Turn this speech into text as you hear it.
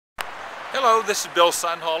Hello, this is Bill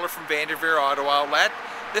Sonnhalter from Vandevere Auto Outlet.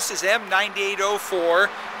 This is M9804.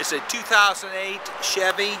 It's a 2008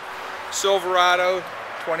 Chevy Silverado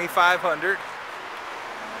 2500.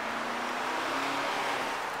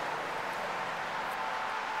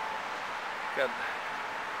 Got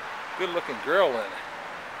a good looking girl in it.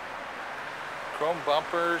 Chrome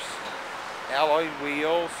bumpers, alloy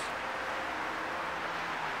wheels,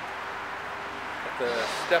 got the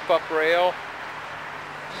step-up rail.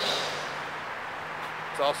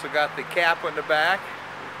 It's also got the cap on the back.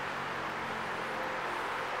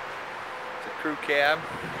 It's a crew cab.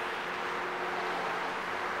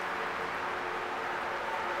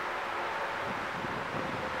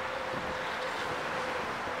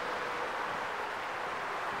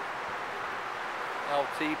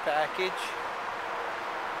 LT package.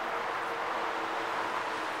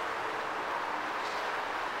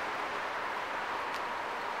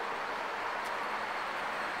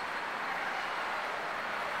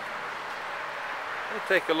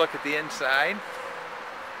 We'll take a look at the inside.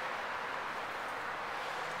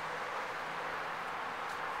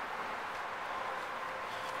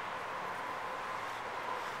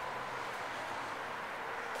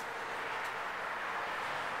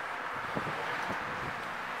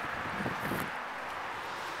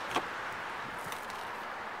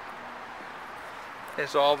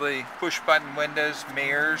 Has all the push-button windows,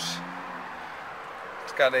 mirrors.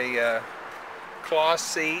 It's got a cloth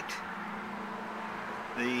seat.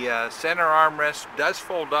 The center armrest does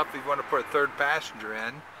fold up if you want to put a third passenger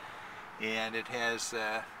in, and it has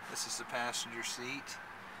this is the passenger seat.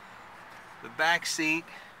 The back seat,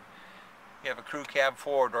 you have a Crewcab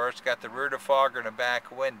 4WD. It's got the rear defogger and a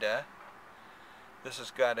back window. This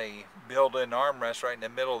has got a built-in armrest right in the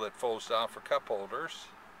middle that folds down for cup holders.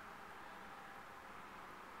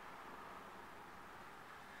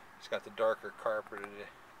 It's got the darker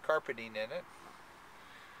carpeting in it.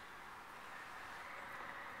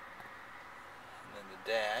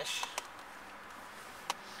 The dash.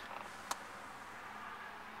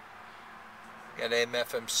 Got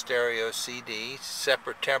AM/FM stereo CD,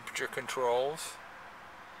 separate temperature controls.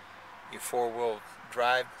 Your four-wheel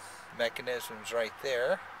drive mechanisms right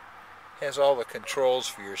there. Has all the controls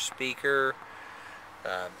for your speaker,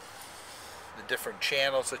 the different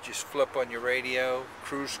channels that you flip on your radio,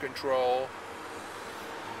 cruise control.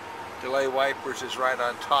 Delay wipers is right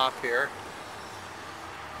on top here.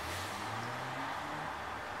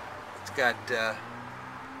 It's got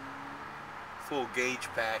full gauge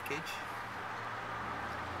package,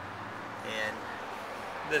 and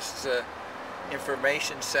this is a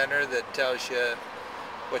information center that tells you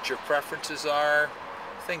what your preferences are,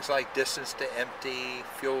 things like distance to empty,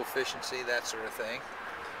 fuel efficiency, that sort of thing,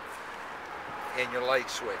 and your light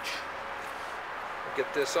switch. We'll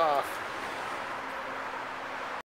get this off.